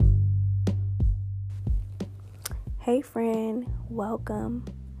Hey friend, welcome.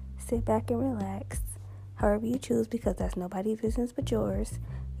 Sit back and relax. However you choose, because that's nobody's business but yours.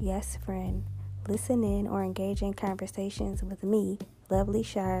 Yes, friend. Listen in or engage in conversations with me, Lovely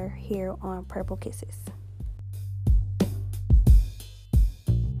Shire, here on Purple Kisses.